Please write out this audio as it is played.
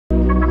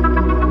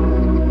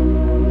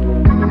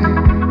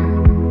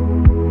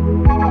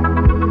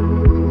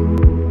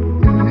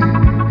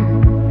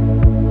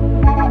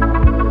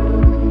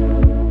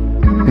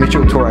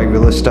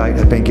Real Estate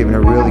have been given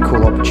a really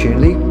cool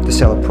opportunity to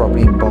sell a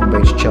property in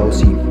Bonbeach,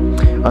 Chelsea.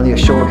 Only a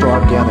short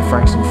drive down the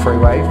Frankston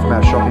Freeway from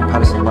our shop in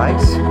Patterson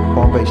Lakes,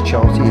 Bonbeach,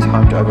 Chelsea is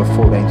home to over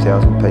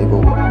 14,000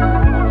 people.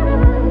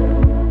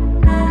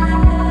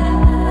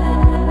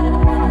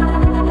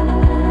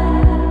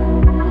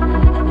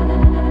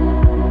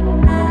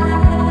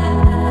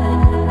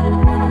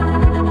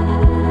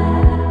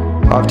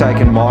 I've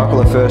taken Michael,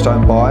 a first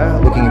home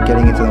buyer, looking at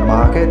getting into the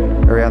market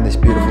around this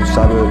beautiful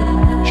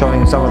suburb,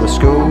 showing him some of the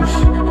schools,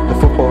 the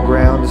football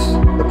grounds,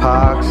 the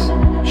parks,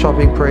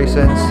 shopping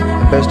precincts,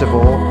 and best of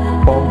all,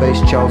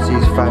 Bonbeach,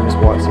 Chelsea's famous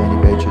white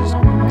sandy beaches.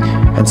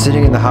 And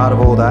sitting in the heart of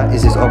all that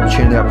is this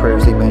opportunity I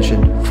previously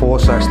mentioned,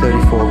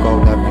 4/34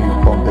 Golden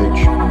Avenue,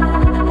 Bonbeach.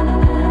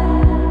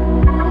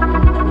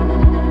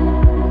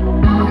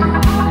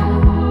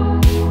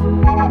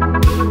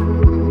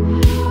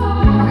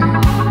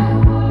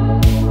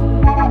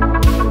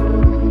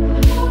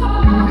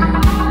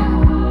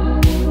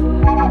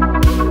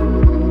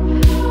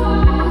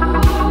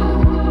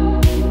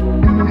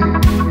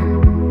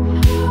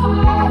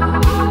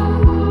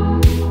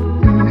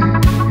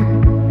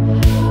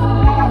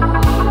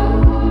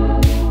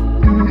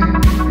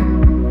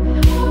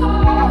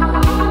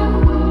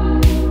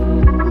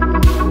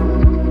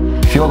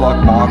 If you're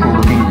like Michael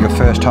looking at your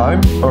first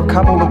home, or a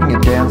couple looking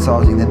at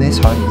downsizing, then this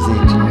home is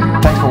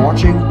it. Thanks for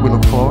watching. We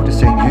look forward to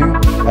seeing you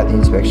at the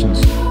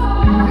inspections.